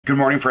Good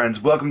morning,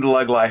 friends. Welcome to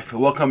LeggLife.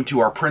 Welcome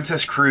to our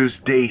Princess Cruise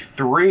Day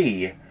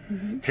 3.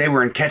 Today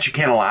we're in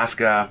Ketchikan,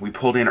 Alaska. We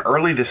pulled in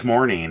early this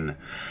morning.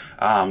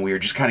 We were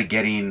just kind of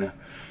getting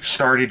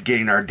started,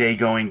 getting our day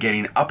going,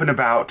 getting up and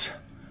about.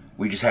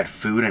 We just had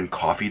food and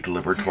coffee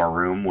delivered to our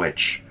room,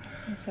 which...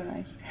 That's so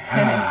nice.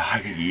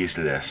 I could get used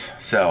to this.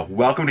 So,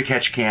 welcome to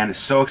Ketchikan.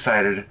 So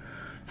excited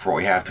for what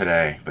we have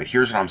today. But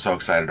here's what I'm so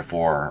excited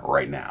for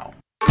right now.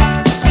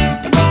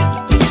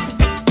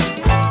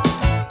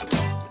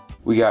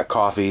 We got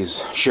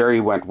coffees.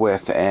 Sherri went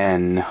with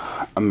an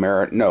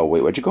no,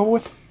 wait, what'd you go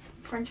with?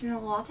 French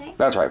vanilla latte?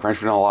 That's right, French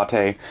vanilla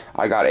latte.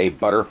 I got a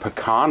butter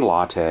pecan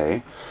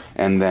latte.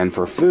 And then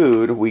for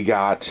food, we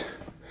got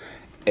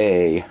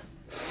a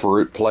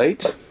fruit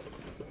plate.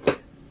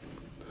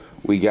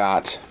 We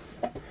got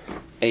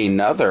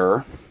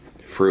another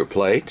fruit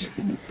plate.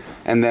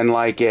 And then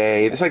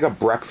it's like a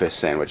breakfast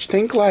sandwich.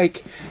 Think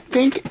Egg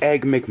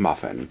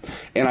McMuffin.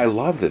 And I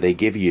love that they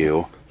give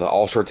you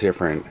all sorts of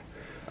different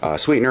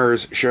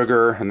sweeteners,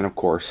 sugar, and then of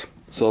course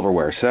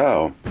silverware.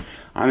 So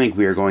I think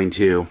we are going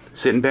to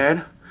sit in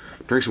bed,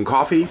 drink some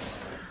coffee,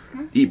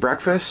 eat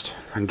breakfast,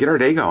 and get our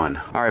day going.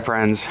 All right,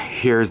 friends,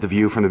 here's the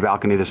view from the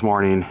balcony this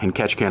morning in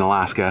Ketchikan,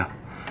 Alaska.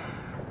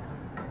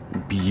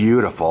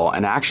 Beautiful.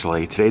 And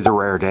actually today's a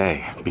rare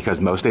day because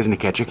most days in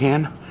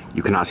Ketchikan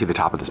you cannot see the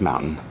top of this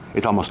mountain.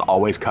 It's almost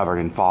always covered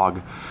in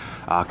fog,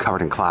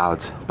 covered in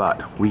clouds,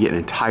 but we get an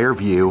entire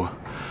view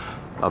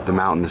of the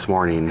mountain this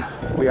morning.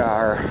 We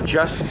are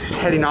just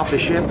heading off the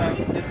ship,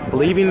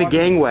 leaving the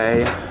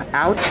gangway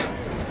out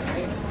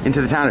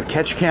into the town of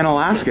Ketchikan,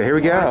 Alaska. Here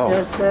we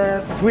go.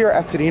 So we are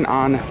exiting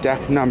on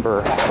deck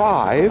number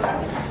 5.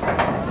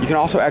 You can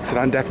also exit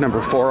on deck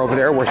number 4 over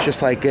there, where it's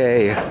just like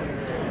a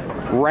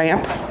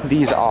ramp.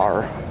 These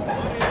are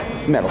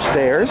metal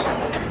stairs.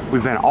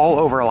 We've been all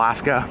over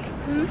Alaska.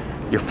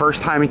 Your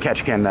first time in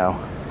Ketchikan, though.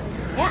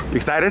 Yeah. You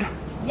excited?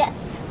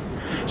 Yes.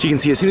 So you can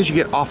see as soon as you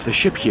get off the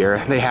ship here,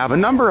 they have a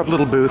number of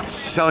little booths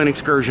selling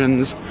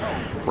excursions,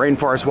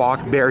 rainforest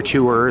walk, bear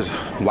tours,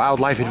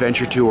 wildlife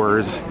adventure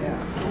tours,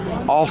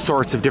 all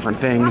sorts of different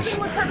things.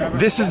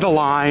 This is the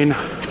line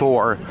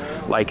for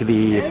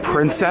the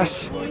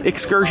princess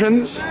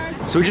excursions.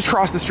 So we just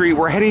crossed the street.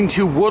 We're heading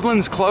to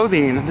Woodlands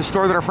Clothing, the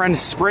store that our friend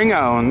Spring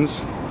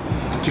owns,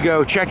 to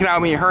go check it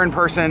out, meet her in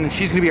person.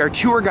 She's gonna be our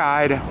tour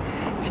guide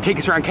to take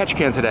us around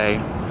Ketchikan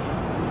today.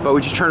 But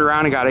we just turned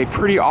around and got a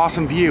pretty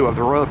awesome view of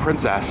the Royal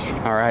Princess.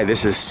 All right,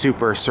 this is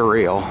super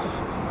surreal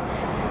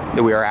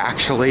that we are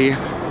actually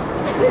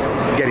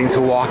getting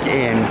to walk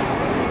in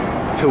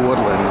to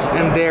Woodlands.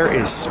 And there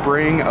is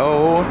Spring,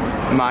 oh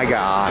my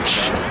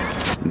gosh.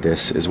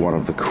 This is one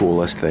of the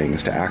coolest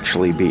things to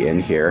actually be in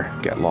here,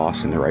 get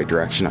lost in the right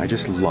direction. I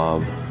just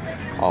love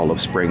all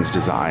of Spring's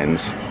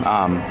designs.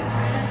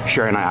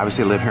 Sherri and I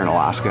obviously live here in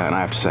Alaska, and I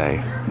have to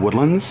say,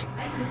 Woodlands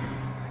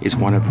is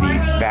one of the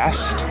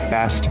best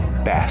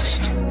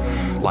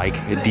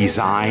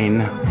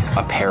design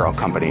apparel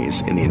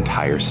companies in the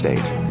entire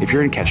state. If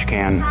you're in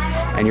Ketchikan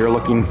and you're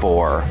looking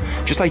for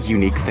just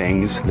unique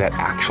things that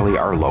actually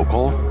are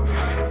local,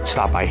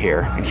 stop by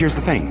here. And here's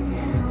the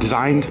thing,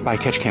 designed by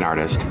Ketchikan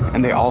artists,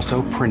 and they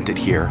also print it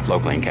here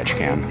locally in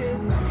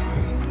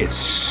Ketchikan. It's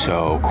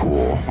so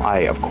cool.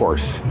 I, of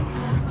course,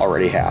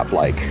 already have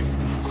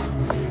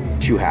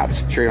 2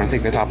 hats. Sure, you wanna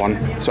take the top one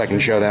so I can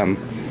show them?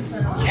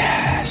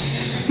 Yes.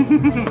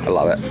 I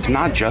love it. It's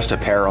not just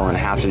apparel and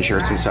hats and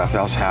shirts and stuff. They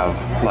also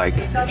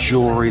have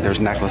jewelry. There's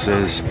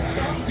necklaces.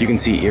 You can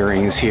see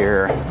earrings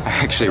here. I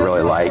actually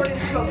really like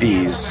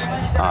these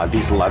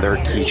leather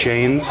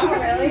keychains.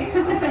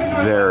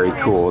 Very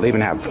cool. They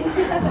even have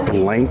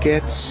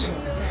blankets,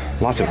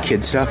 lots of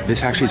kid stuff.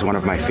 This actually is one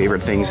of my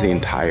favorite things in the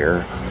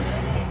entire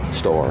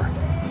store.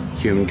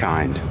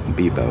 Humankind,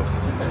 be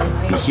both.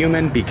 Be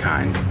human, be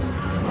kind.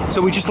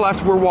 So we just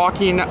left. We're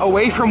walking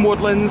away from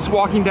Woodlands,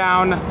 walking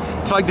down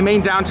to the main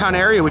downtown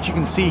area, which you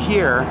can see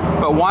here,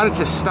 but wanted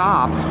to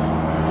stop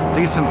to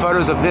get some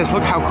photos of this.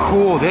 Look how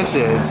cool this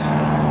is.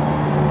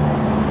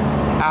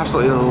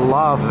 Absolutely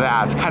love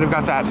that. It's kind of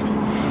got that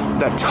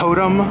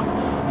totem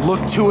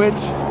look to it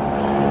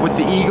with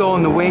the eagle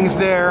and the wings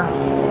there.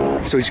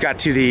 So we just got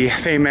to the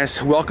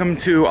famous welcome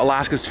to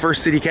Alaska's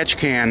first city,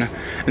 Ketchikan.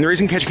 And the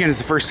reason Ketchikan is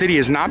the first city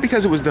is not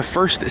because it was the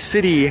first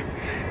city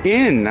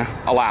in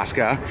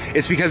Alaska.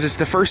 It's because it's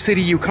the first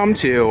city you come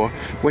to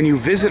when you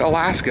visit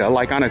Alaska,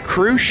 on a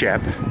cruise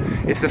ship.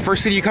 It's the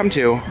first city you come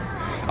to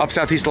up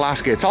Southeast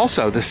Alaska. It's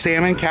also the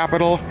salmon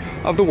capital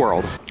of the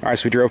world. All right,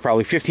 so we drove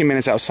probably 15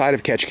 minutes outside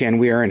of Ketchikan.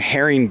 We are in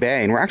Herring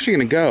Bay, and we're actually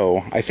gonna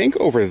go, I think,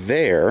 over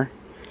there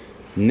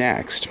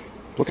next.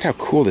 Look at how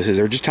cool this is.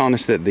 They were just telling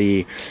us that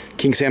the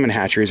king salmon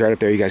hatchery is right up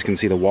there. You guys can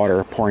see the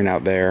water pouring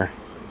out there.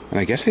 And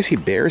I guess they see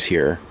bears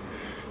here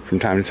from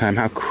time to time.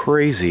 How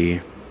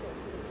crazy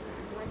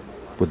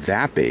would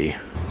that be?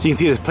 So you can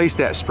see this place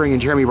that Spring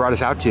and Jeremy brought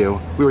us out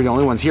to. We were the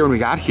only ones here when we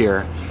got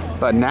here.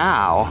 But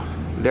now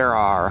there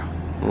are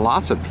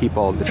Lots of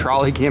people. The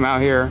trolley came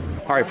out here.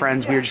 All right,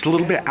 friends, we are just a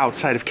little bit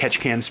outside of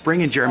Ketchikan.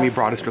 Spring and Jeremy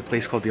brought us to a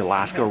place called the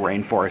Alaska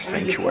Rainforest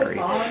Sanctuary.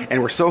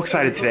 And we're so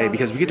excited today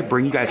because we get to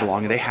bring you guys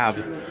along, and they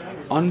have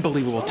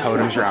unbelievable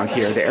totems around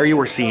here. The area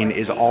we're seeing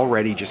is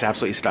already just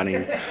absolutely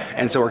stunning.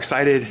 And so we're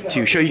excited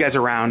to show you guys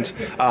around.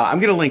 I'm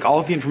gonna link all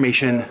of the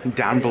information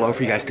down below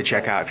for you guys to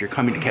check out if you're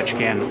coming to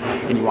Ketchikan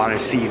and you wanna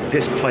see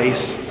this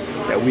place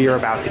that we are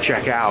about to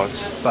check out.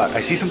 But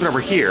I see something over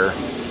here.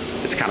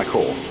 It's kind of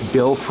cool.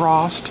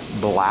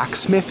 Billfrost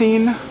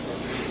blacksmithing,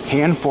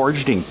 hand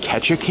forged in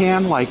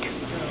Ketchikan, like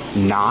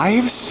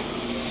knives.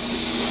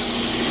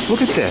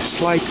 Look at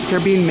this, like they're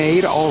being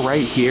made all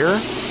right here.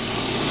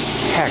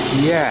 Heck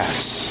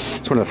yes.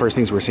 So one of the first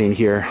things we're seeing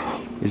here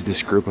is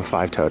this group of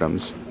 5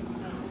 totems.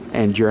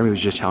 And Jeremy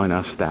was just telling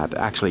us that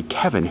actually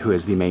Kevin, who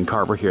is the main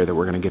carver here that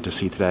we're gonna get to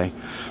see today,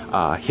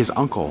 his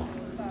uncle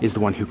is the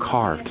one who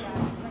carved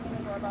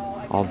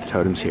all the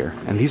totems here.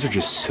 And these are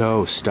just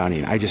so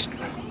stunning.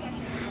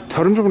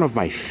 Totems are one of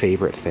my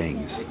favorite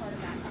things.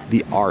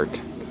 The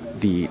art,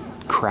 the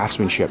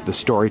craftsmanship, the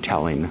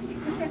storytelling,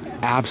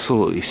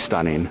 absolutely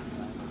stunning.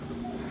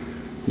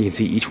 You can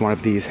see each one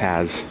of these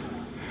has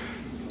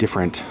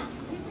different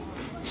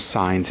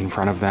signs in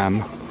front of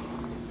them.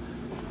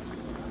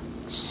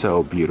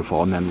 So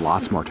beautiful, and then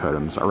lots more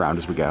totems around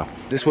as we go.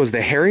 This was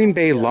the Herring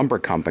Bay Lumber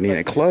Company, and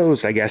it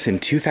closed, I guess, in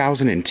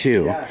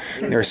 2002.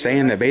 They were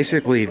saying that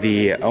basically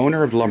the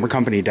owner of the lumber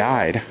company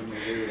died,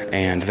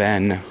 and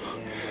then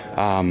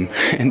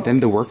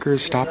the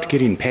workers stopped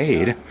getting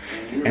paid,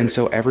 and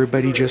so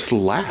everybody just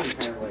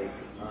left.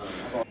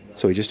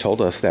 So he just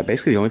told us that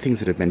basically the only things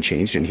that have been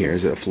changed in here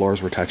is that the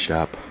floors were touched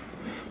up,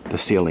 the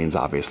ceilings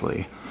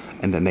obviously,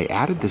 and then they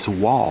added this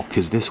wall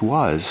because this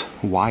was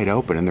wide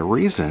open, and the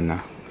reason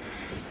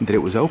that it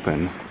was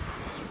open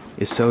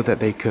is so that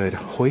they could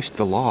hoist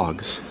the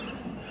logs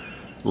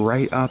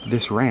right up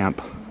this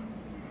ramp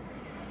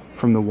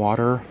from the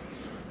water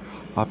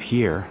up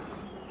here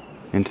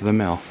into the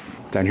mill.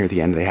 Down here at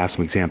the end, they have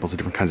some examples of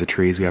different kinds of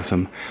trees. We have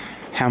some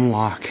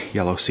hemlock,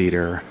 yellow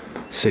cedar,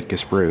 Sitka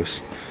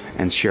spruce.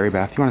 And Sherri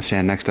Beth, you want to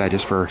stand next to that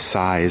just for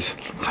size,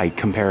 height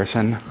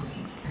comparison?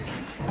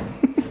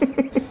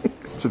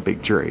 It's a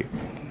big tree.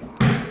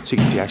 So you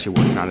can see actually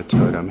working on a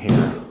totem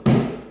here.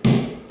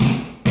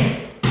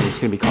 It's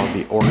going to be called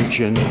the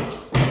Origin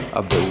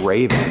of the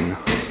Raven.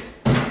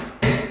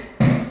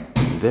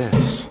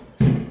 This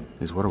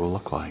is what it will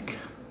look like.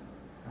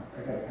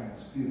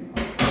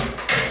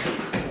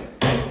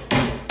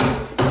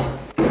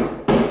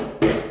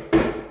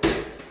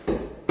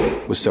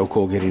 It was so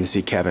cool getting to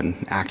see Kevin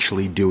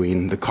actually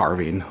doing the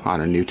carving on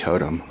a new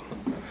totem,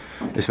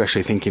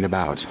 especially thinking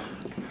about,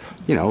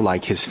 you know,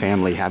 like his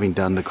family having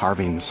done the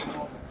carvings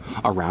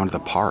around the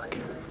park.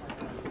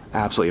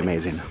 Absolutely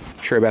amazing.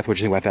 Sherri Beth, what'd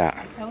you think about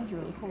that? That was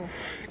really cool.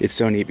 It's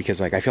so neat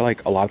because, like, I feel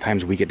like a lot of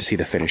times we get to see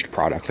the finished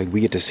product. Like,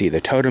 we get to see the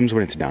totems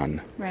when it's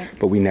done, Right.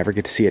 but we never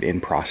get to see it in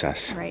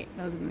process. Right,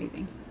 that was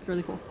amazing. It's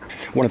really cool.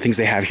 One of the things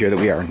they have here that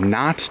we are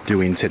not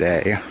doing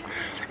today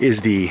is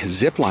the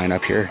zip line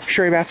up here.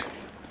 Sherri Beth,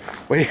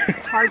 wait.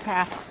 Hard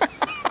pass.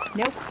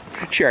 Nope.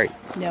 Sherri.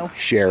 No.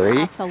 Sherri.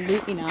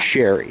 Absolutely not.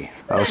 Sherri.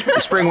 Oh,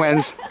 spring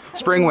wins.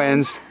 Spring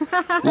wins.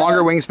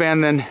 Longer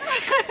wingspan than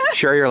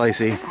Sherri or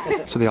Lacey.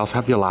 So they also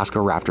have the Alaska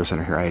Raptor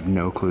Center here. I had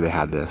no clue they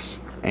had this.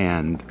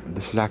 And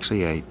this is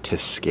actually a to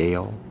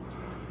scale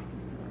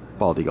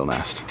bald eagle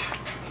nest.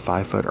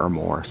 5 foot or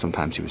more,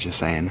 sometimes he was just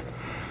saying.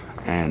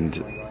 And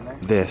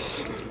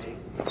this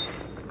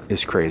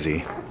is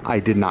crazy. I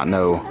did not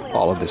know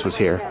all of this was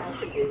here.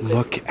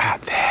 Look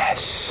at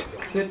this.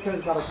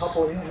 Sitka's got a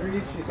couple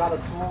injuries. She's got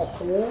a small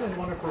hole in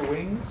one of her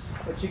wings,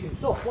 but she can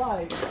still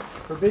fly.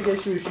 Her big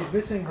issue is she's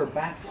missing her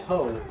back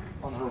toe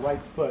on her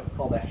right foot,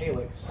 called a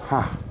halix,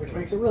 which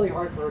makes it really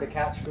hard for her to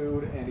catch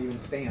food and even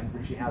stand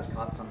when she has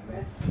caught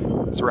something.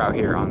 So we're out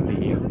here on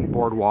the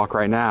boardwalk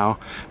right now.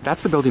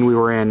 That's the building we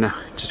were in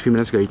just a few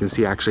minutes ago. You can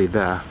see actually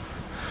the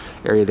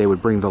area they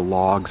would bring the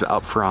logs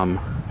up from.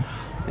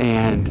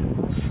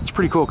 And it's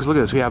pretty cool because look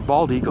at this. We have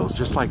bald eagles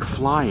just like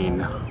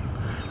flying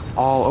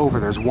all over.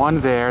 There's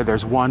one there,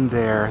 there's one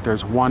there,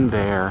 there's one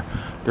there,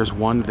 there's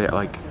one there.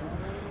 Like,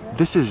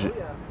 this is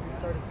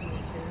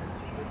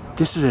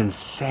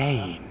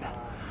insane.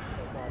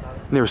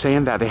 And they were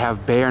saying that they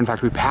have bear. In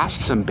fact, we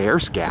passed some bear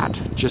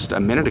scat just a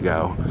minute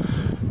ago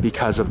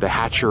because of the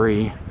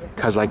hatchery,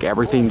 because like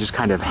everything just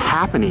kind of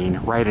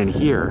happening right in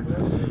here.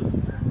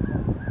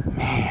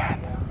 Man,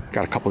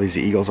 got a couple of these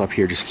eagles up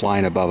here just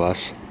flying above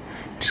us,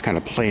 just kind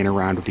of playing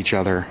around with each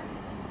other.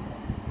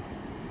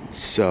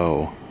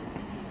 So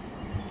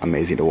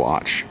amazing to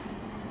watch.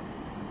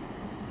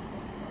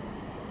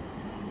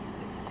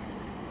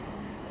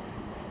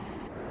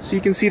 So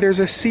you can see there's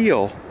a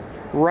seal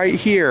right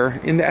here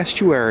in the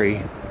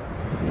estuary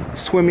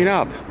swimming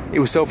up. It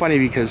was so funny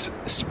because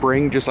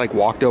Spring just like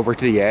walked over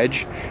to the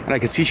edge and I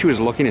could see she was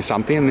looking at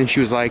something and then she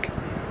was like,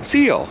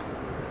 seal,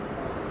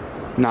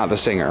 not the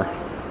singer.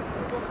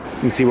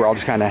 You can see we're all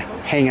just kind of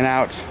hanging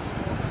out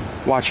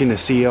watching the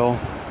seal,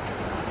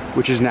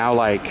 which is now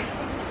like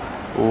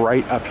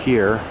right up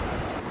here.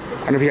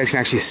 I don't know if you guys can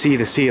actually see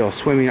the seal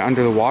swimming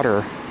under the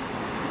water.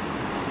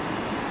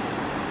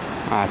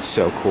 That's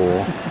so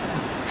cool.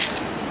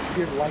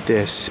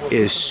 This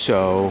is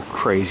so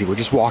crazy. We're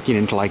just walking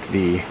into like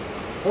the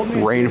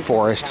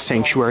Rainforest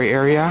Sanctuary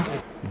area.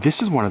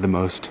 This is one of the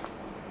most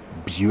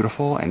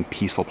beautiful and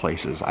peaceful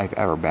places I've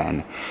ever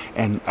been.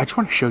 And I just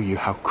want to show you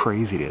how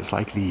crazy it is.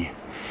 Like the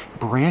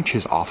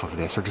branches off of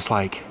this are just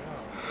like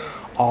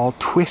all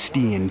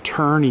twisty and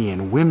turny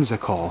and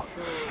whimsical.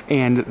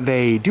 And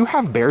they do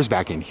have bears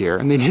back in here.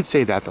 And they did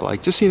say that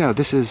like, just so you know,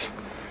 this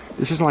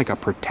isn't like a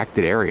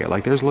protected area.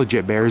 Like there's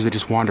legit bears that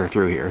just wander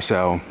through here.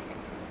 So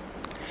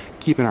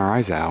keeping our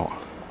eyes out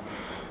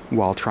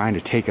while trying to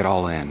take it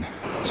all in.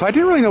 So I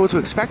didn't really know what to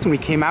expect when we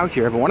came out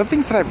here, but one of the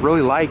things that I've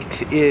really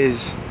liked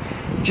is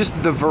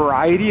just the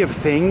variety of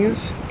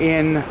things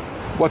in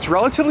what's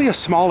relatively a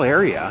small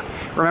area.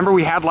 Remember,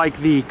 we had like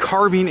the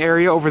carving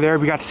area over there.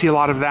 We got to see a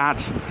lot of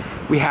that.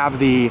 We have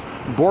the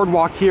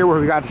boardwalk here where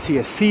we got to see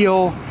a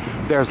seal.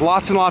 There's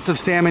lots and lots of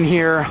salmon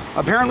here.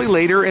 Apparently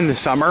later in the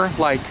summer,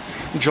 like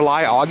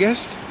July,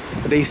 August,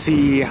 they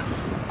see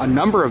a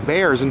number of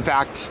bears. In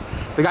fact,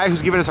 the guy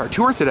who's giving us our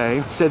tour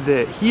today said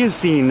that he has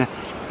seen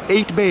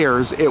 8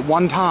 bears at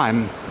one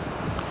time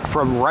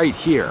from right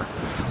here,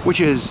 which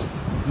is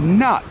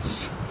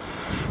nuts.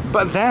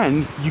 But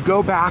then you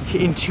go back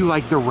into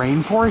like the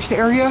rainforest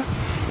area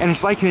and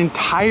it's like an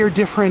entire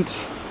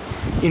different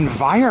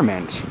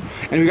environment.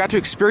 And we got to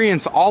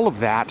experience all of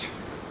that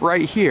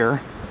right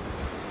here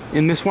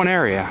in this one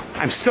area.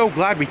 I'm so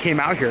glad we came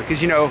out here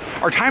because, you know,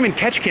 our time in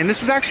Ketchikan,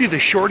 this was actually the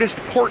shortest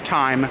port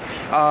time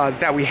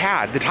that we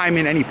had, the time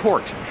in any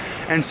port.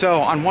 And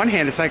so on one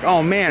hand, it's like,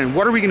 oh man,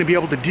 what are we going to be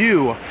able to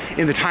do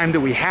in the time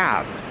that we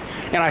have?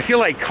 And I feel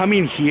like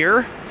coming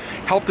here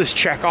helped us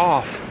check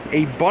off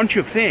a bunch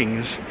of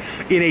things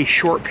in a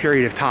short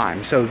period of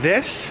time. So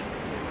this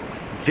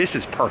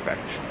is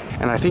perfect.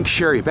 And I think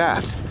Sherri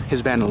Beth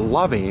has been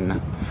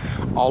loving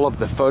all of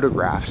the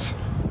photographs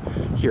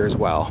here as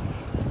well.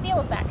 The seal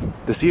is back.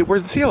 The seal,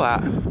 where's the seal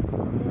at?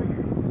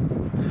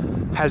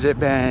 Has it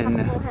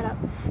been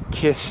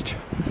kissed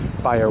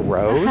by a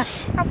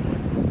rose?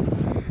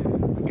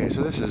 Okay,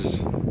 so this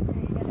is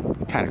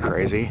kind of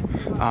crazy.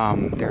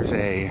 There's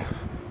a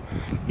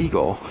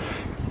eagle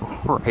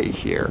right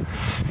here,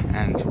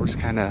 and so we're just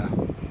kind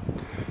of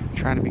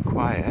trying to be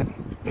quiet.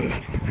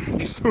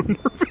 Just so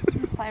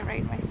nervous. Fly right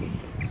in my face.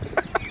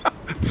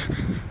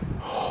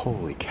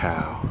 Holy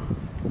cow.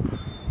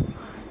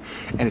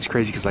 And it's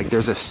crazy because like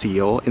there's a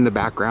seal in the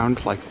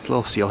background, like a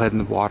little seal head in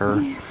the water,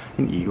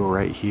 an eagle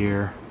right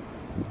here.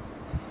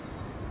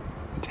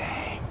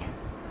 Dang.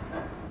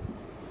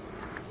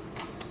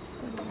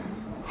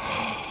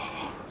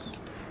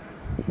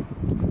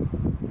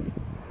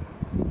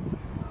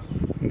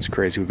 It's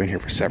crazy. We've been here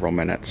for several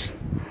minutes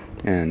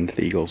and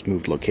the eagle's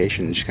moved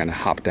location and just kind of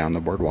hopped down the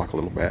boardwalk a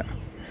little bit.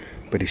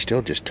 But he's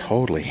still just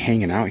totally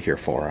hanging out here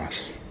for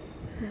us.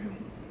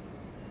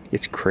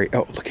 It's crazy.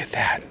 Oh, look at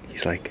that.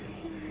 He's like,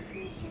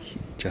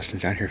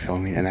 Justin's down here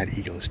filming and that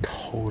eagle is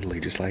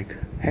totally just like,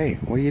 hey,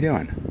 what are you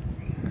doing?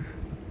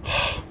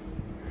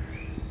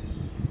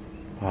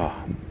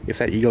 Oh, if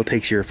that eagle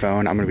takes your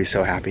phone, I'm gonna be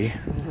so happy.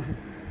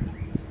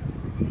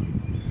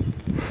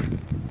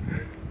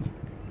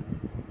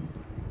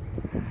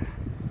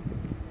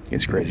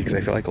 It's crazy because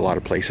I feel like a lot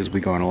of places we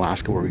go in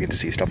Alaska where we get to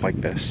see stuff like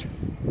this.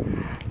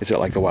 It's at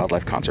like the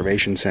Wildlife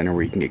Conservation Center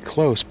where you can get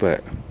close,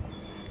 but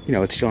you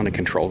know, it's still in a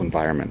controlled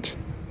environment.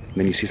 And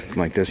then you see something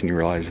like this and you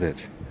realize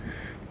that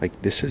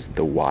like this is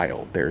the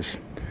wild. There's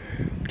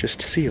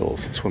just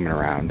seals swimming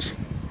around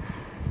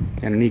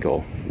and an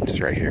eagle just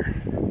right here.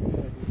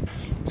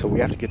 So we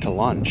have to get to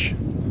lunch.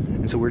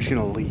 And so we're just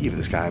gonna leave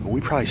this guy, but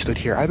we probably stood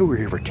here, I bet we were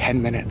here for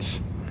 10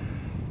 minutes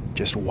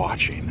just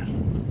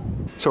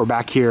watching. So we're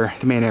back here,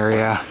 the main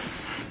area.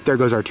 There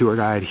goes our tour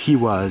guide. He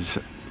was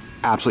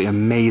absolutely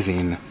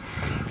amazing.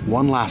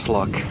 One last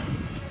look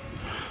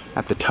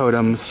at the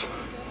totems.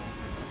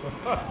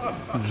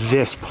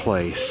 This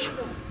place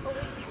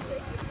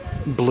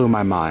blew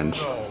my mind.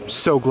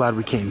 So glad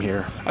we came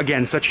here.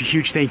 Again, such a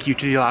huge thank you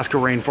to the Alaska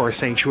Rainforest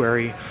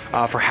Sanctuary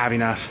for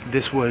having us.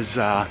 This was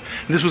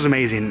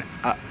amazing.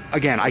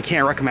 Again, I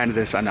can't recommend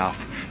this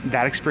enough.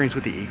 That experience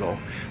with the eagle,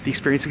 the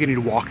experience of getting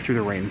to walk through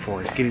the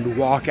rainforest, getting to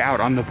walk out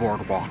on the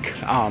boardwalk.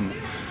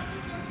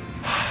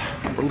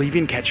 We're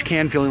leaving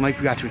Ketchikan feeling like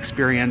we got to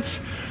experience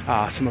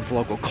some of the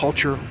local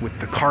culture with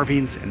the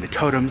carvings and the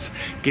totems,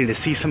 getting to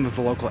see some of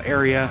the local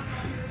area.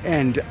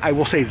 And I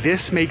will say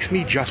this makes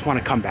me just want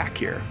to come back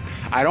here.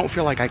 I don't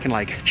feel like I can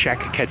like check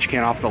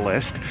Ketchikan off the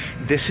list.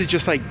 This is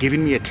just like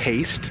giving me a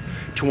taste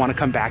to want to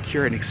come back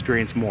here and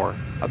experience more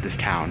of this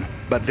town.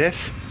 But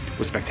this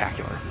was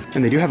spectacular.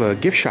 And they do have a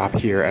gift shop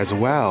here as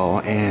well.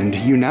 And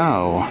you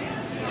know,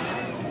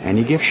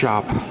 any gift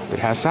shop that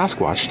has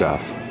Sasquatch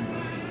stuff,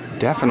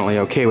 definitely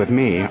okay with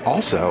me.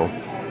 Also,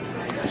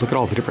 look at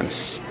all the different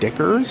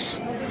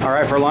stickers. All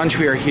right, for lunch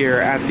we are here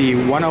at the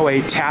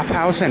 108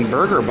 Taphouse and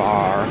Burger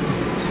Bar.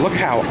 Look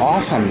how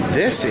awesome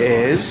this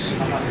is.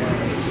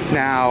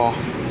 Now,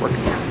 we're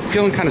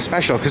feeling kind of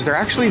special because they're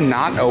actually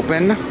not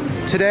open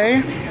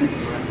today,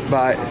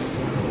 but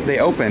they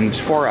opened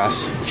for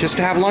us just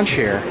to have lunch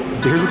here.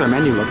 So here's what their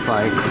menu looks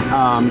like.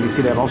 You can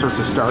see they have all sorts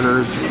of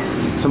starters,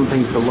 some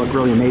things that look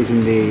really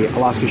amazing. The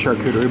Alaska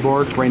charcuterie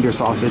board, reindeer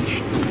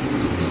sausage,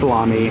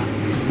 salami,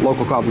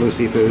 local cod blue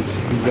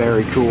seafoods,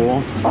 very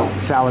cool.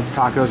 Salads,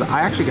 tacos.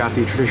 I actually got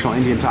the traditional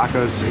Indian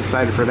tacos,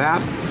 excited for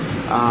that.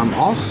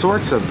 All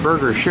sorts of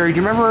burgers. Sherri,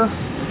 do you remember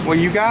what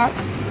you got?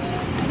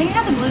 I think I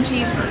got the blue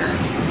cheeseburger.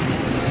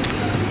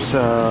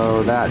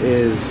 So that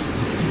is,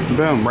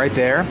 boom, right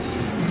there.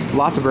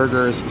 Lots of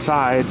burgers,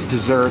 sides,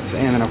 desserts,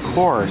 and then of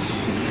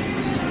course,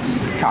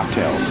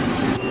 cocktails.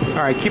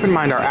 All right, keep in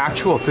mind our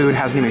actual food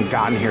hasn't even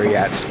gotten here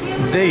yet.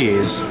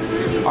 These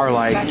are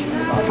like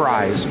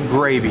fries,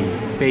 gravy,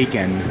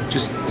 bacon,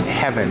 just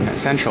heaven,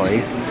 essentially.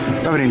 We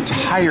have an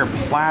entire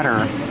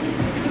platter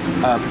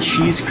of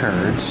cheese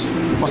curds.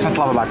 What's not to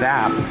love about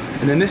that?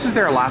 And then this is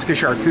their Alaska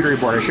charcuterie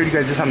board. I showed you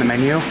guys this on the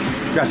menu.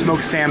 We've got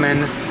smoked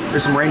salmon,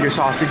 there's some reindeer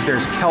sausage,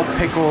 there's kelp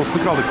pickles.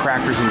 Look at all the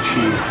crackers and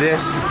cheese.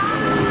 This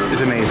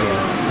is amazing.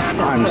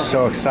 I'm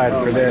so excited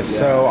for this.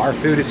 So our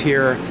food is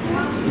here.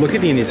 Look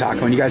at the Indian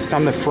taco. And you guys saw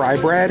the fry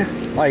bread.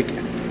 Like,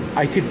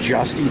 I could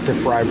just eat the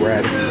fry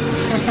bread.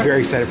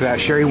 Very excited for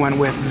that. Sherri went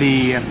with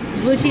the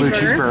blue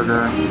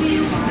cheeseburger.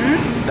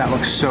 That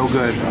looks so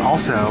good.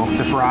 Also,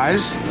 the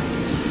fries,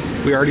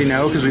 we already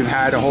know because we've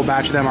had a whole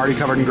batch of them already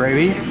covered in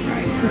gravy.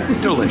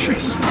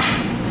 Delicious.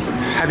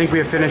 I think we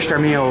have finished our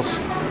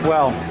meals.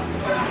 Well,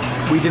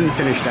 we didn't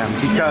finish them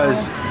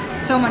because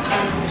so much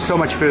food. So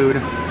much food.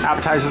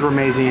 Appetizers were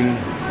amazing.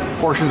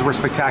 Portions were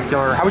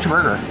spectacular. How was your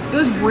burger? It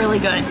was really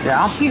good.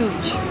 Yeah? Huge.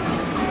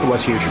 It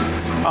was huge.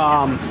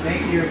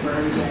 Thank you for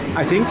everything.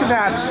 I think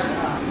that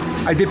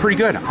I did pretty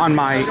good on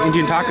my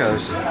Indian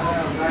tacos.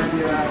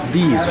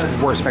 These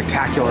were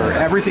spectacular.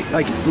 Everything,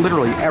 like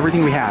literally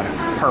everything we had,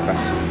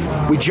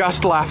 perfect. We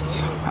just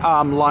left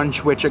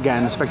lunch, which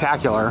again,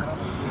 spectacular.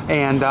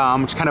 And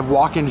just kind of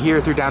walking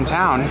here through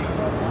downtown.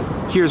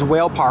 Here's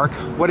Whale Park.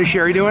 What is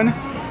Sherri doing?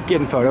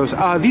 Getting photos.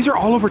 These are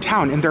all over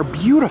town and they're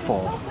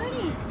beautiful.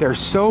 They're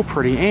so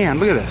pretty. And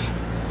look at this.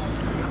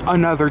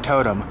 Another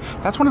totem.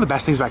 That's one of the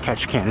best things about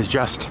Ketchikan is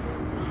just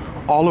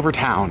all over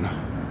town,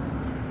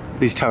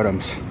 these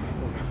totems.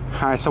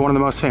 All right, so one of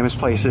the most famous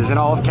places in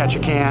all of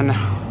Ketchikan,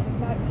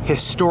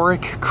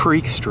 historic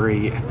Creek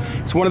Street.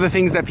 It's one of the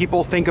things that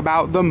people think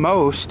about the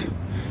most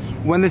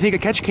when they think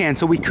of Ketchikan.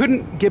 So we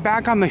couldn't get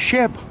back on the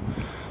ship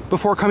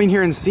before coming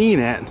here and seeing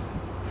it.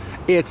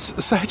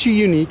 It's such a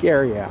unique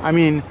area. I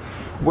mean,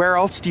 where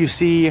else do you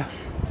see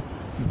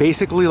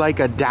basically like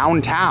a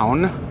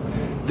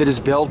downtown that is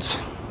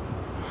built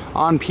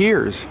on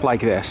piers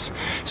like this?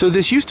 So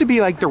this used to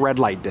be like the red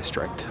light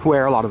district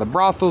where a lot of the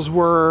brothels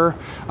were,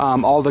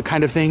 all the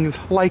kind of things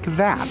like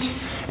that.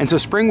 And so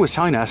Spring was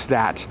telling us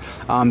that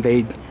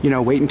they'd,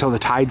 wait until the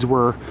tides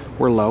were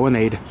low and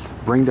they'd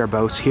bring their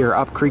boats here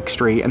up Creek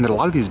Street, and that a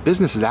lot of these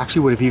businesses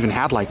actually would have even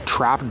had like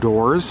trap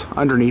doors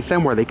underneath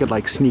them where they could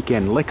like sneak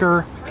in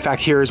liquor. In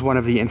fact, here's one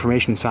of the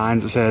information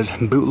signs that says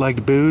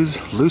bootlegged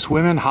booze, loose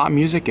women, hot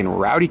music, and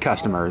rowdy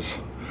customers.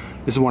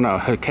 This is one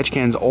of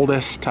Ketchikan's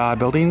oldest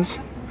buildings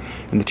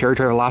and the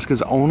territory of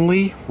Alaska's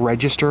only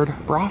registered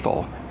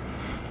brothel.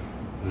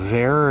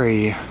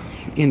 Very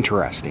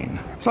interesting.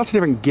 There's lots of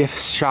different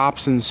gift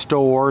shops and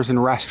stores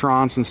and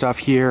restaurants and stuff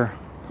here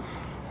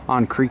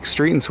on Creek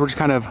Street, and so we're just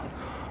kind of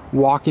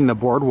walking the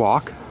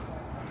boardwalk,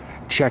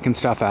 checking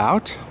stuff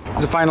out.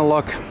 As a final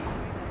look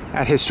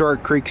at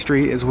historic Creek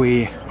Street as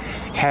we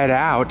head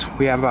out.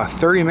 We have about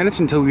 30 minutes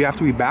until we have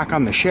to be back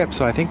on the ship,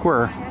 so I think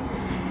we're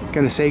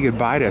gonna say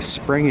goodbye to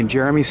Spring and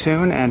Jeremy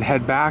soon and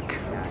head back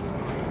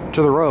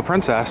to the Royal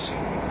Princess.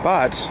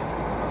 But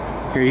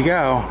here you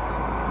go.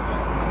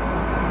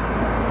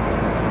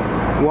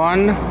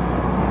 One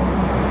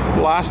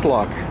last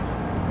look.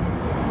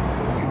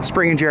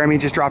 Spring and Jeremy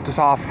just dropped us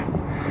off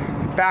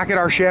back at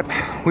our ship.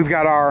 We've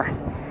got our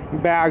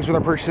bags with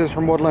our purchases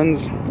from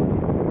Woodlands.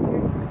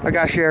 I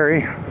got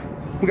Sherri.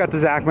 We got the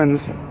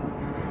Zachmans.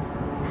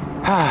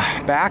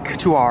 Back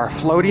to our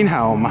floating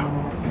home.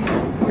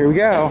 Here we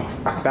go.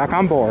 Back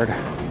on board.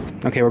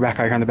 Okay, we're back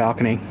out here on the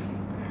balcony.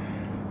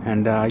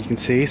 And you can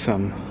see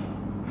some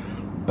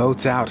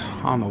boats out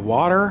on the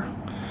water.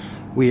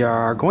 We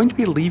are going to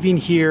be leaving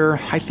here,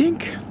 I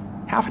think,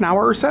 half an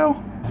hour or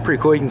so.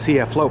 Pretty cool. You can see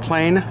a float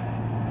plane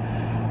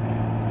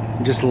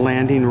just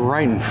landing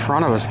right in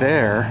front of us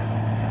there.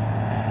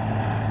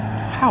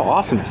 How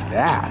awesome is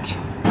that?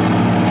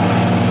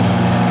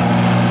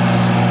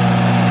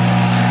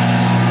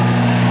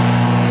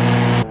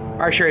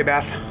 All right, Sherri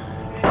Beth,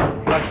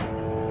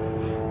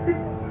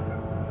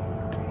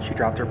 she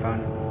dropped her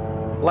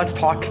phone. Let's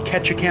talk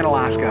Ketchikan,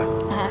 Alaska.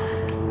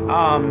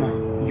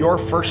 Your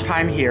first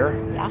time here.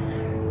 Yeah.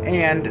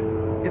 And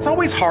it's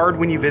always hard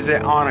when you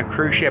visit on a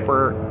cruise ship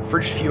or for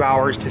just a few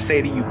hours to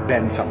say that you've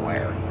been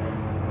somewhere.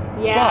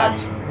 Yeah.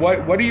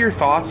 But what are your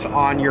thoughts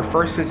on your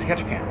first visit to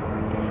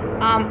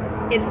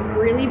Ketchikan? It's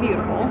really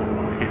beautiful,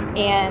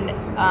 and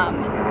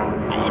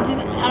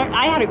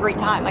I had a great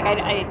time. Like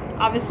I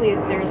obviously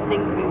there's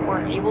things we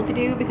weren't able to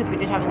do because we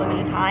did have a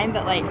limited time,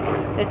 but like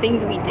the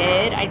things we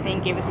did, I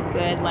think gave us a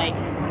good like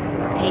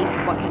taste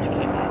of what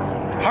Ketchikan is.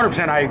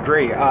 100%, I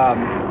agree.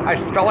 I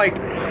felt like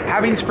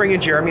having Spring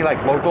and Jeremy,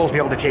 like locals, be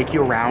able to take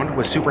you around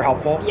was super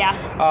helpful. Yeah.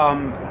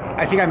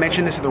 I think I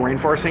mentioned this at the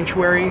Rainforest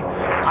Sanctuary.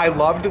 I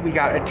loved that we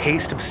got a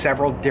taste of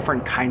several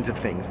different kinds of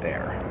things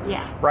there.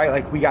 Yeah. Right?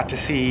 Like we got to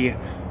see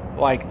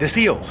like the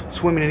seals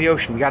swimming in the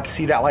ocean. We got to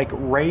see that like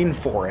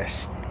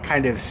rainforest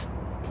kind of,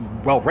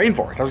 well,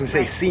 rainforest. I was gonna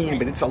say scene,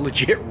 but it's a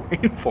legit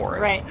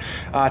rainforest.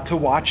 Right. To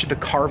watch the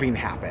carving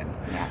happen.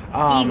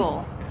 Yeah.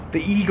 Eagle. The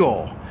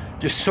eagle.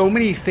 Just so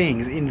many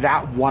things in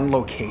that one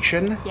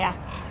location. Yeah.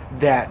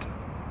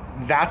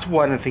 That's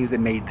one of the things that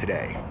made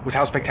today, was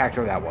how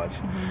spectacular that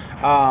was.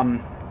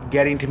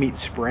 Getting to meet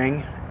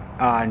Spring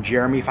and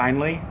Jeremy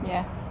finally.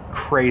 Yeah.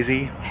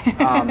 Crazy.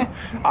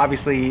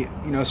 Obviously,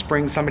 you know,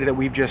 Spring's somebody that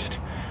we've just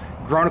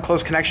grown a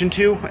close connection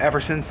to ever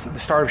since the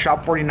start of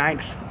Shop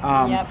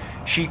 49th. Yep.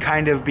 She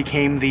kind of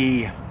became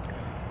the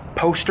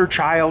poster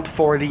child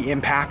for the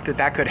impact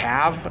that could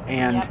have,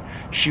 and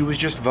she was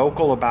just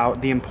vocal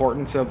about the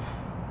importance of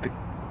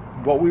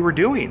what we were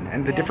doing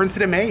and the difference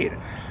that it made.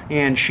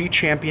 And she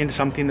championed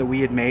something that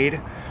we had made,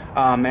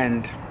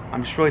 and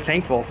I'm just really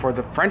thankful for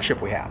the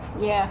friendship we have.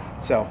 Yeah.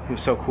 So it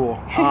was so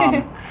cool.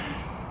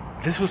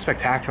 This was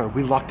spectacular.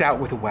 We lucked out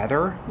with the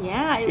weather.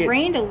 Yeah, it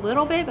rained a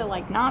little bit, but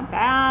like not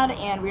bad,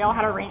 and we all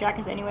had our rain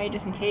jackets anyway,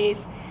 just in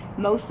case.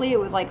 Mostly it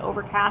was like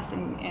overcast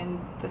and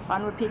the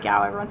sun would peek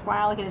out every once in a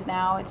while like it is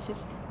now. It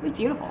was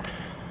beautiful.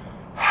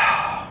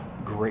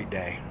 Great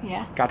day.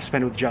 Yeah. Got to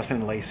spend it with Justin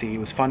and Lacey. It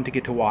was fun to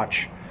get to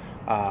watch.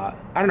 I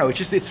don't know,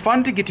 it's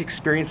fun to get to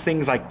experience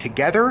things like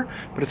together,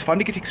 but it's fun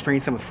to get to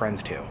experience them with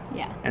friends too.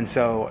 Yeah. And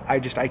so I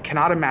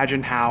cannot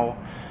imagine how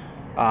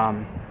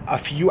a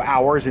few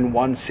hours in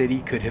one city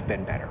could have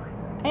been better.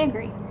 I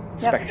agree.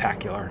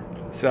 Spectacular.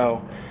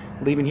 So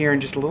leaving here in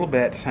just a little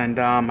bit, and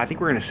I think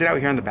we're going to sit out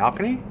here on the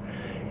balcony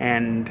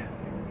and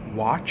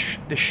watch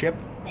the ship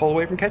pull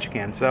away from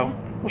Ketchikan. So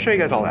we'll show you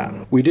guys all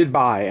that. We did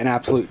buy an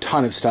absolute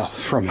ton of stuff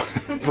from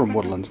from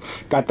Woodlands.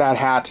 Got that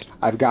hat.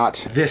 I've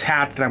got this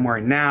hat that I'm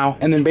wearing now,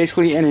 and then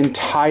basically an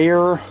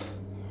entire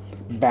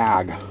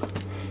bag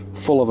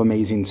full of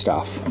amazing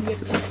stuff.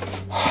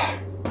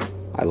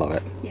 I love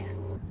it. Yeah.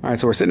 All right,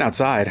 so we're sitting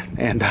outside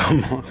and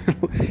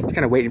just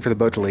kind of waiting for the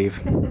boat to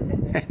leave.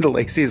 And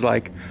Lacey's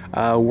like,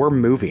 we're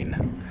moving.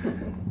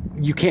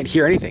 You can't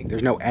hear anything.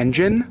 There's no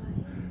engine.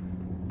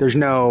 There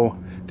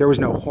was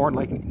no horn,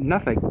 like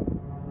nothing.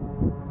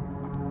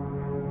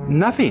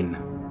 Nothing.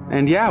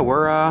 And yeah,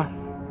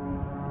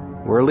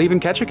 we're leaving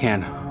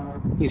Ketchikan.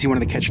 You can see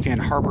one of the Ketchikan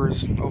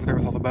harbors over there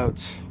with all the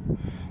boats.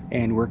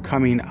 And we're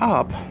coming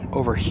up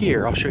over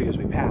here. I'll show you as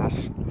we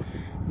pass.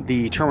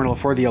 The terminal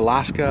for the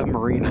Alaska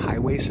Marine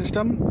Highway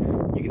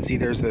System. You can see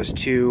there's those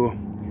two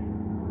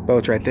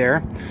boats right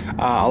there.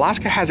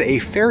 Alaska has a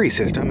ferry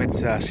system.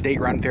 It's a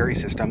state-run ferry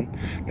system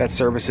that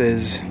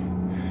services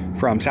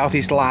from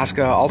Southeast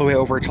Alaska all the way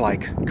over to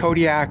like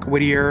Kodiak,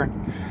 Whittier,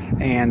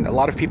 and a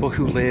lot of people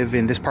who live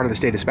in this part of the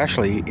state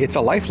especially, it's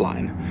a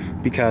lifeline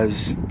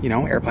because, you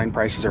know, airplane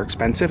prices are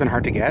expensive and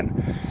hard to get.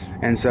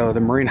 And so the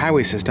Marine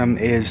Highway System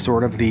is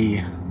sort of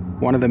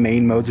one of the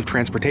main modes of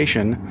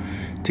transportation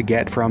to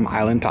get from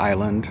island to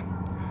island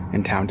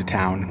and town to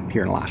town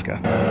here in Alaska.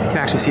 You can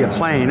actually see a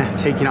plane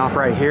taking off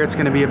right here. It's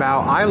going to be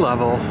about eye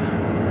level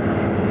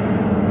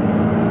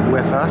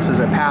with us as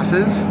it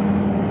passes.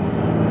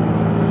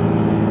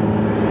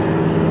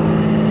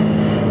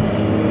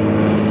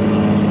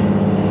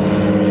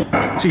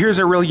 So here's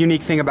a really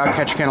unique thing about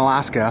Ketchikan,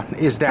 Alaska,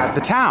 is that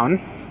the town,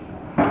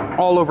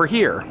 all over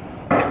here,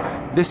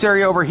 this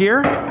area over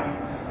here,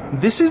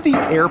 this is the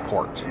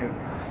airport.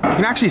 You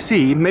can actually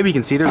see, maybe you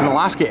can see, there's an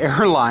Alaska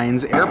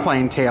Airlines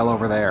airplane tail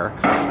over there.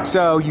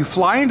 So you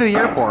fly into the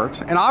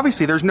airport, and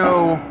obviously there's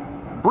no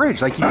bridge,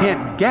 like you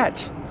can't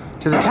get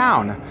to the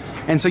town.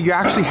 And so you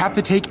actually have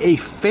to take a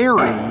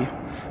ferry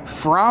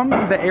from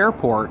the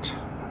airport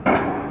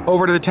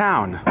over to the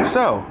town.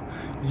 So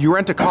you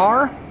rent a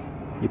car,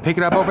 you pick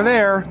it up over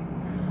there,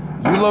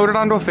 you load it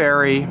onto a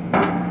ferry,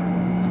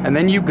 and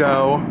then you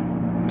go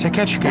to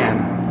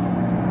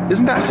Ketchikan.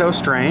 Isn't that so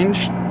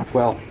strange?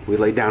 Well, we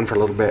laid down for a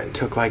little bit. It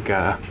took like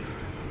what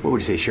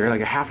would you say, Sherri?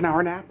 Like a half an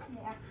hour nap?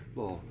 Yeah. A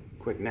little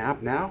quick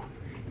nap now.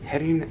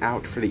 Heading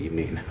out for the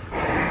evening.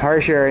 All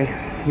right, Sherri,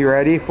 you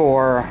ready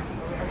for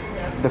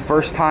the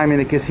first time in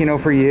the casino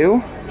for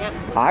you? Yep.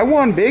 I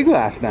won big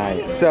last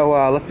night, so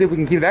let's see if we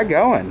can keep that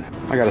going.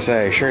 I gotta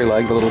say, Sherri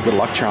Legg, the little good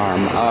luck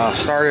charm,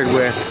 started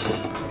with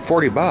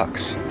 40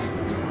 bucks.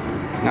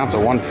 Now it's a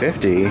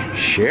 150.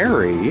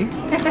 Sherri.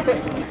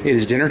 It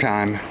is dinner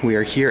time. We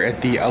are here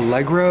at the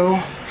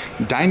Allegro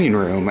dining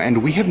room,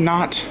 and we have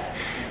not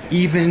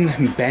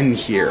even been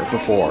here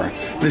before.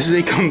 This is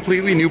a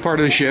completely new part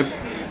of the ship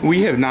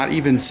we have not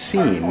even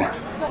seen.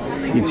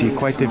 You can see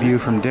quite the view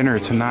from dinner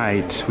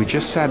tonight. We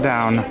just sat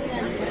down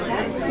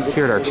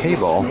here at our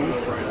table,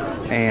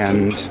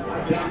 and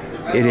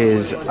it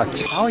is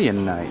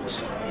Italian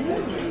night.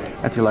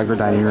 at the Allegra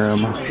dining room.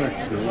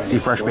 See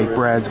fresh baked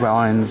breads,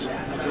 wines,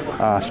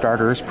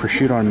 starters,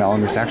 prosciutto and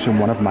melon, which is actually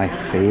one of my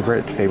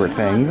favorite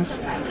things.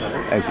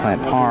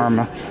 Eggplant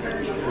parm,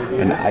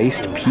 an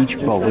iced peach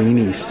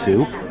Bellini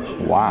soup.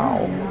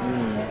 Wow.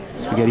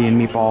 Spaghetti and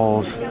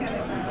meatballs,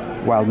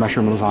 wild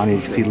mushroom lasagna.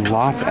 You can see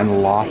lots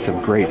and lots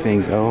of great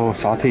things. Oh,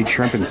 sauteed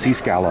shrimp and sea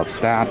scallops.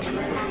 That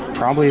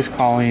probably is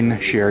calling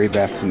Sherri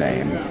Beth's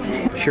name.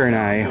 Sherri and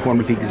I went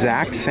with the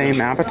exact same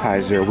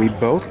appetizer. We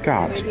both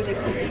got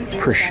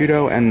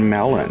prosciutto and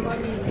melon,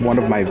 one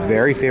of my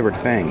very favorite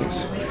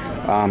things.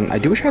 I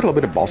do wish I had a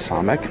little bit of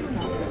balsamic.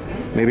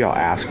 Maybe I'll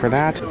ask for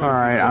that. All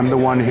right, I'm the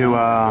one who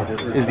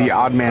is the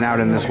odd man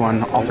out in this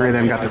one. All three of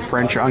them got the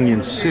French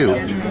onion soup,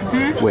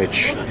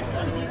 which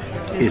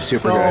is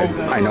super good.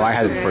 I know I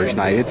had it the first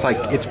night. It's like,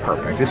 it's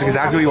perfect. It's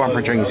exactly what you want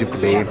French onion soup to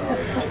be.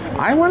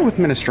 I went with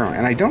minestrone,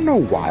 and I don't know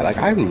why. Like,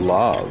 I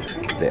love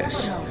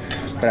this.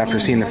 But after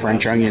seeing the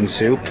French onion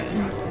soup,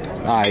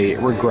 I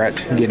regret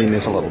getting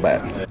this a little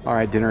bit. All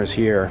right, dinner is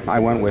here. I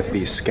went with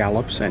the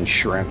scallops and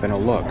shrimp, and it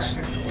looks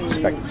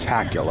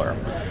spectacular.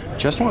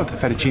 Just went with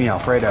the fettuccine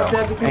alfredo,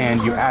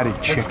 and you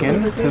added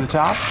chicken to the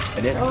top.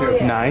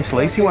 Nice.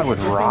 Lacey went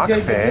with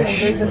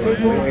rockfish.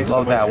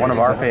 Love that. One of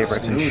our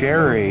favorites. And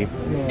Sherri,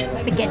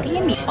 Spaghetti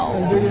and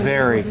meatballs.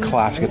 very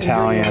classic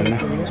Italian.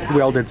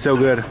 We all did so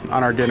good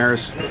on our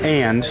dinners,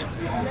 and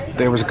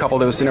there was a couple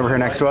that was sitting over here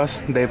next to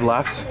us. They've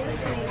left.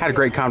 Had a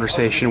great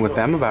conversation with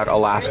them about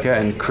Alaska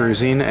and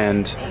cruising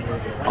and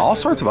all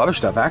sorts of other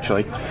stuff,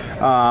 actually.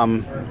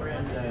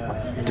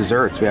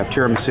 Desserts. We have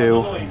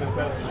tiramisu.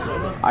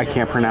 I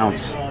can't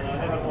pronounce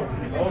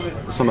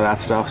some of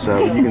that stuff, so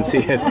you can see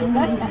it.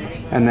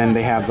 And then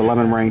they have the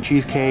lemon meringue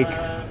cheesecake,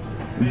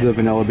 the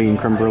vanilla bean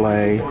creme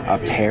brulee, a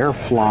pear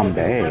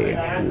flambé.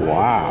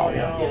 Wow.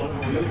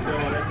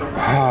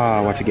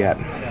 What to get?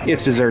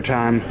 It's dessert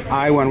time.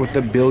 I went with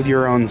the build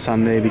your own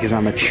sundae because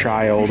I'm a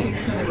child.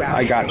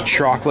 I got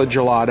chocolate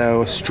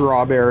gelato,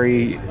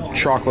 strawberry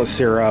chocolate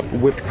syrup,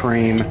 whipped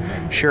cream.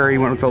 Sherri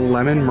went with the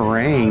lemon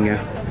meringue.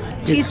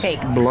 Cheesecake.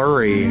 It's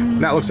blurry.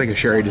 That looks like a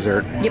Sherri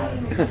dessert.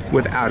 Yep.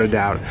 Without a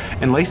doubt.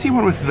 And Lacey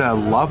went with the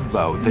love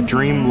boat, the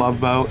dream love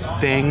boat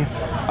thing.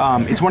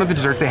 It's one of the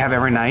desserts they have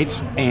every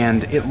night,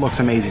 and it looks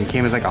amazing. It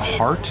came as like a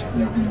heart.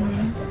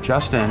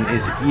 Justin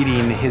is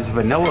eating his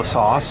vanilla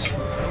sauce.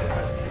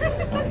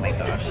 Oh my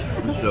gosh,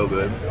 so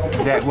good.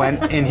 That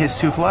went in his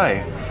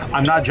souffle.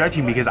 I'm not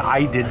judging because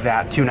I did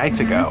that 2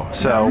 nights ago,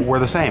 so we're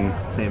the same.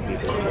 Same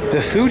people.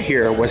 The food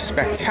here was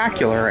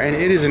spectacular, and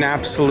it is an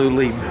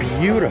absolutely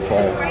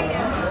beautiful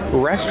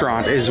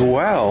restaurant as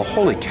well.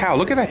 Holy cow,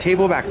 look at that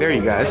table back there,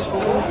 you guys.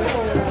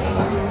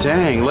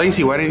 Dang,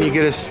 Lacey, why didn't you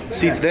get us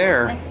seats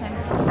there?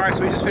 All right,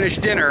 so we just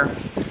finished dinner,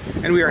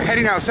 and we are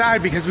heading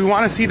outside because we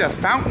want to see the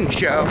fountain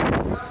show.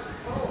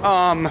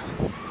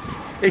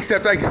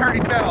 Except I can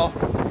already tell,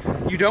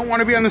 you don't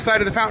want to be on the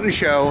side of the fountain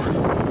show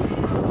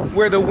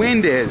where the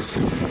wind is.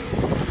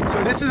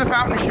 So this is a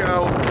fountain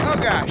show, oh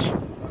gosh,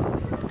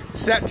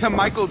 set to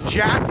Michael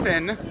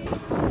Jackson,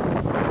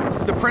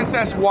 the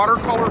Princess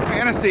Watercolor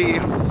Fantasy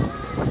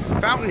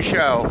fountain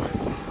show.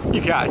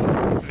 You guys,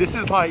 this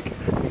is like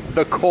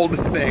the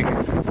coldest thing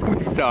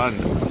we've done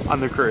on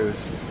the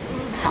cruise.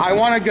 I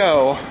want to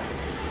go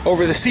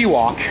over the sea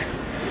walk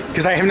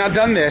because I have not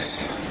done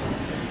this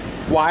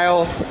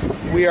while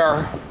we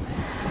are,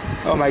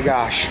 oh my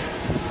gosh,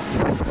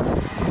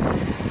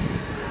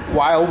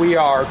 while we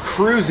are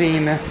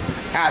cruising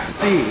at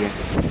sea.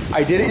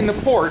 I did it in the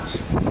port,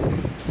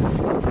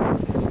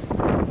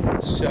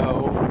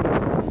 so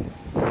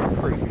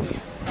pretty.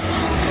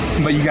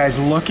 But you guys,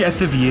 look at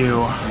the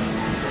view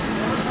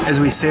as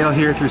we sail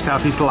here through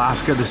Southeast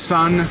Alaska. The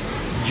sun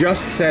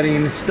just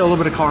setting, still a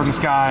little bit of color in the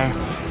sky.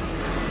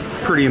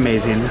 Pretty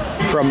amazing.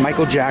 From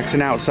Michael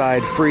Jackson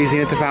outside, freezing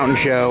at the fountain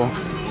show,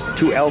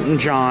 to Elton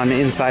John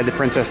inside the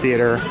Princess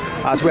Theater.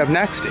 So we have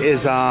next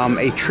is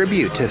a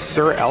tribute to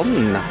Sir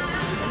Elton.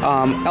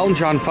 Elton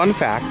John fun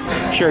fact.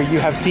 Sure, you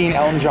have seen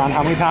Elton John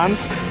how many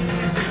times?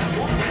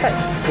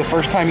 First. The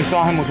first time you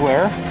saw him was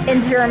where?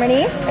 In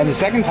Germany. And the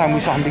second time we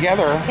saw him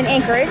together? In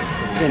Anchorage.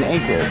 In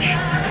Anchorage.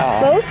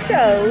 Both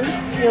shows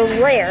were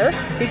rare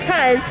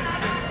because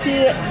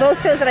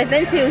both shows that I've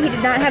been to, he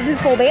did not have his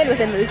full band with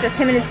him. It was just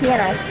him and his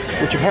piano.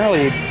 Which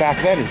apparently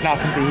back then is not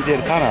something he did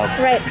a ton of.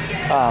 Right.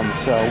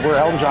 So we're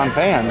Elton John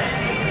fans.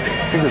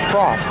 Fingers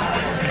crossed.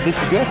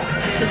 This is good.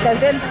 This guy's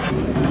good.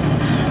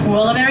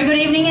 Well, a very good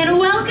evening and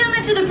welcome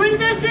to the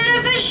Princess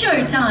Theatre for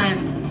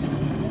showtime.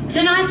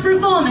 Tonight's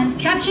performance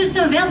captures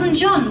some of Elton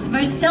John's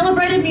most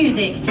celebrated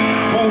music.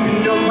 Hope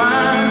you don't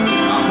mind,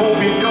 I hope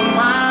you don't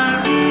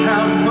mind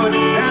how much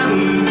that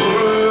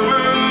world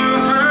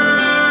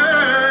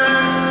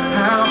hurts.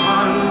 How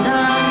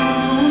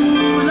wonderful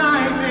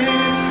life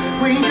is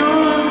when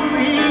you're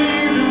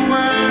in the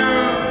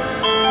world.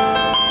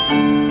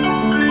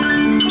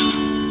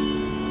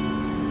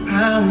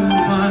 How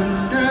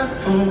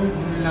wonderful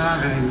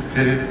life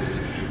is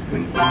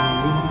when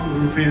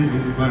you're in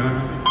the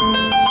world.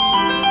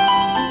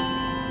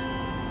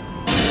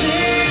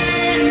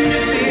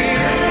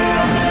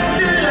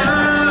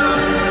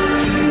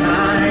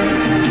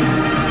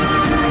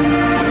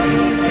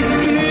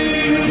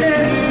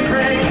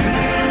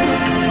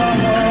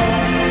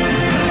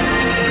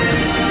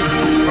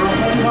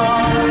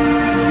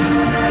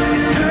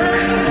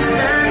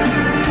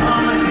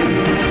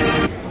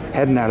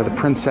 heading out of the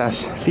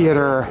Princess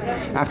Theater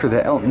after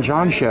the Elton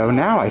John show.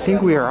 Now I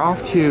think we are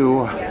off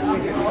to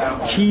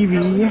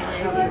TV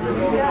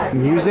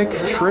music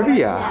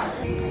trivia.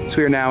 So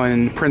we are now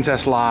in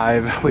Princess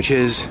Live, which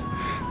is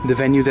the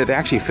venue that they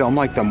actually filmed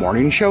like the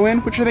morning show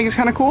in, which I think is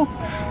kind of cool.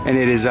 And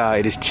it is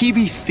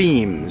TV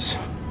themes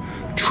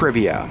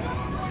trivia.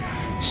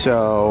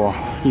 So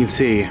you can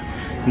see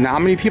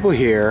not many people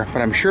here,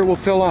 but I'm sure it will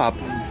fill up.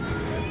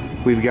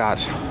 We've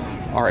got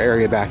our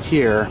area back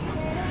here.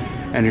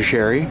 And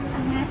Sherri,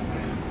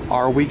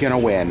 are we gonna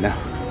win?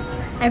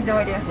 I have no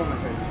idea.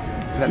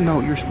 No,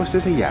 you're supposed to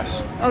say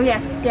yes. Oh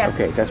yes, yes.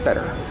 Okay, that's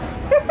better.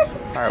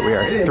 All right, we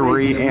are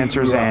 3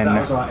 answers in,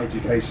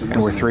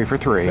 and we're 3 for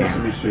 3.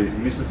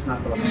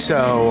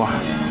 So,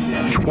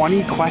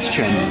 20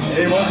 questions.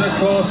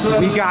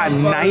 We got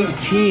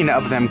 19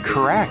 of them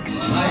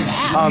correct.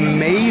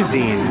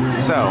 Amazing.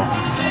 So,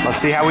 let's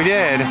see how we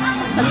did.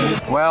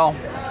 Well,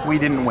 we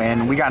didn't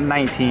win. We got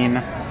 19.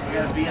 A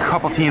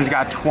couple teams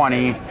got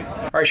 20.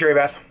 All right, Sherri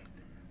Beth,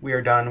 we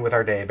are done with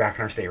our day back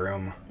in our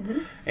stateroom.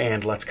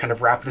 And let's kind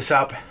of wrap this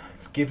up.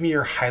 Give me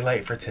your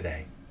highlight for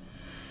today.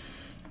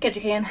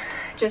 Ketchikan,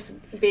 just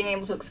being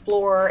able to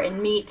explore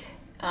and meet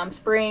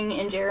Spring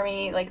and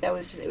Jeremy, like that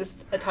was just, it was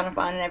a ton of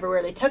fun, and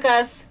everywhere they took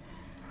us,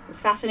 it was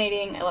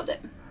fascinating. I loved it.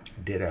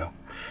 Ditto.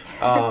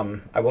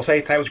 I will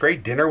say tonight was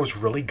great. Dinner was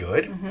really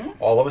good.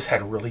 All of us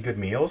had really good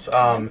meals.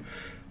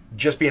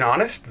 Just being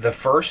honest, the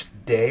first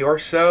day or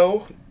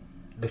so,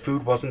 the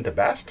food wasn't the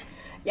best.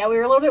 Yeah, we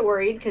were a little bit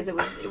worried because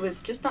it was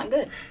just not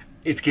good.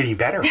 It's getting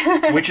better,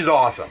 which is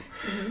awesome.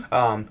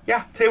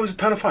 Yeah, today was a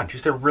ton of fun.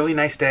 Just a really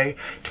nice day.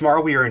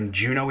 Tomorrow we are in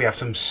Juneau. We have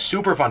some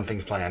super fun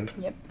things planned.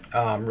 Yep.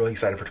 I'm really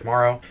excited for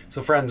tomorrow.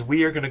 So friends,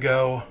 we are going to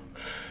go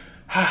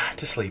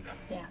to sleep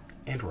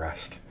and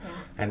rest.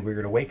 And we're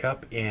going to wake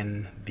up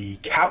in the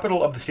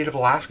capital of the state of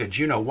Alaska,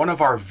 Juneau, one of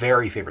our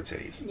very favorite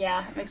cities.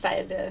 Yeah, I'm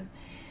excited to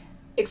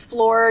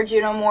explore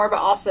Juneau more, but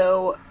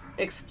also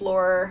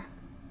explore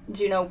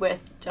Juneau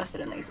with Justin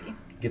and Lacey.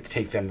 Get to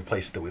take them to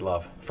places that we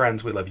love.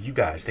 Friends, we love you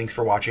guys. Thanks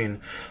for watching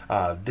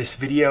this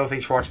video.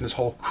 Thanks for watching this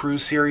whole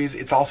cruise series.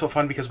 It's also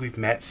fun because we've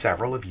met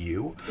several of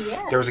you.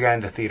 Yeah. There was a guy in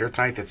the theater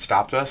tonight that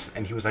stopped us,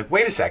 and he was like,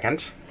 wait a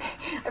second.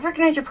 I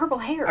recognize your purple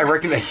hair. I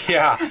recognize,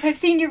 yeah. I've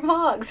seen your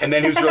vlogs. And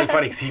then he was really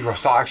funny because he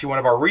saw actually one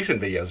of our recent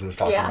videos and was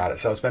talking about it.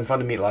 So it's been fun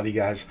to meet a lot of you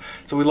guys.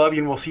 So we love you,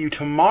 and we'll see you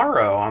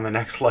tomorrow on the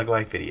next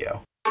LeggLife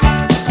video.